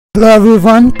Hello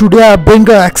everyone, today I bring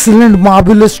an excellent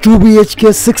marvelous 2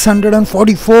 BHK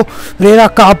 644 Rera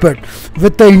carpet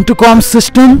with the intercom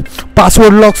system,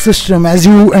 password lock system. As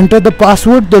you enter the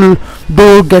password, the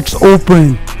door gets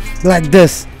opened like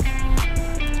this.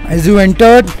 As you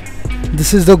entered,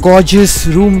 this is the gorgeous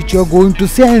room which you are going to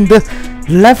see, and the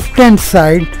left hand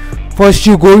side, first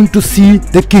you are going to see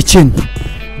the kitchen,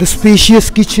 the spacious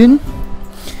kitchen.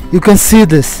 You can see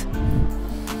this.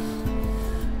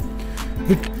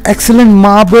 Excellent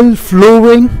marble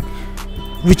flooring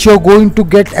which you're going to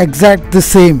get exact the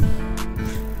same.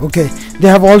 Okay, they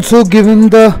have also given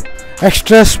the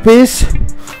extra space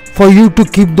for you to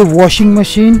keep the washing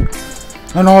machine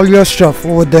and all your stuff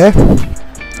over there.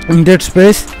 In that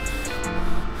space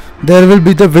there will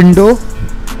be the window.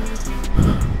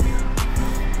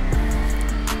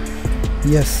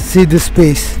 Yes, see this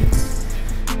space.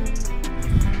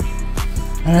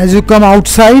 And as you come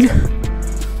outside,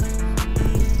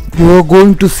 you are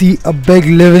going to see a big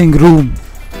living room.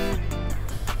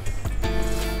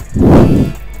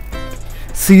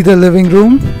 See the living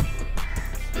room.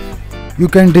 You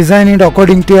can design it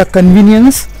according to your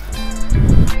convenience.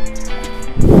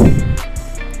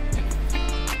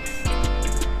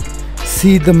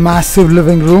 See the massive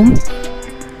living room.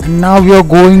 And now we are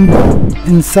going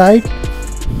inside.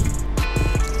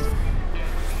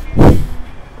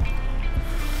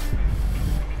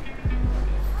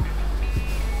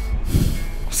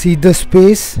 See the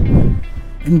space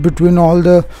in between all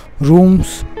the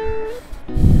rooms,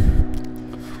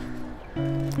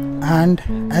 and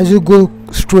as you go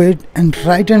straight and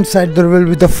right hand side there will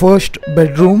be the first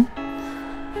bedroom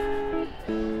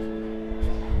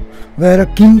where a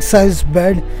king size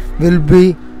bed will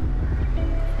be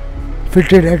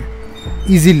fitted at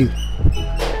easily.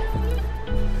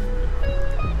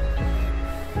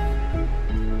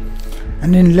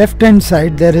 And in left hand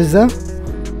side there is a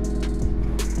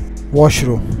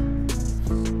washroom.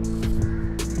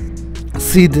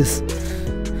 See this.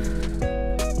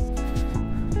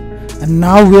 And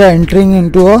now we are entering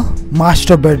into a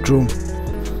master bedroom.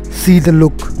 See the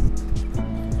look.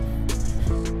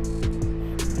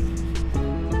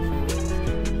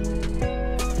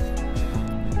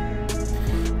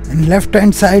 And left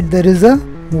hand side there is a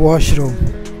washroom.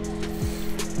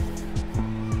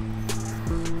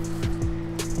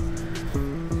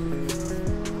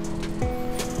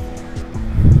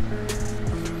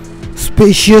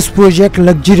 Spacious project,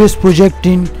 luxurious project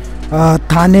in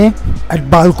Thane at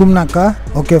Balkum Naka.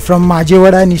 Okay, from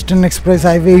Majewada and Eastern Express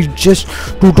Highway, it's just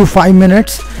 2 to 5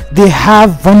 minutes. They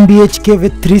have 1 BHK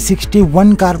with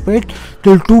 361 carpet.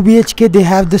 Till 2 BHK they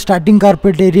have the starting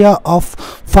carpet area of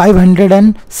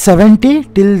 570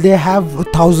 till they have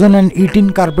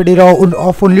 1018 carpet area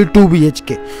of only 2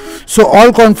 BHK. So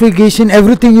all configuration,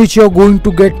 everything which you are going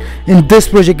to get in this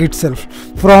project itself,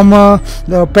 from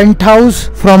the penthouse,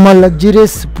 from a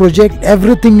luxurious project,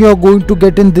 everything you are going to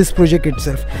get in this project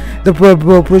itself. The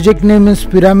project name is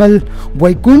Piramal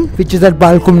Vaikunth, which is at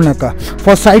Balkum Naka.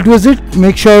 For site visit,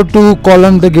 make sure to call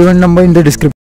on the given number in the description.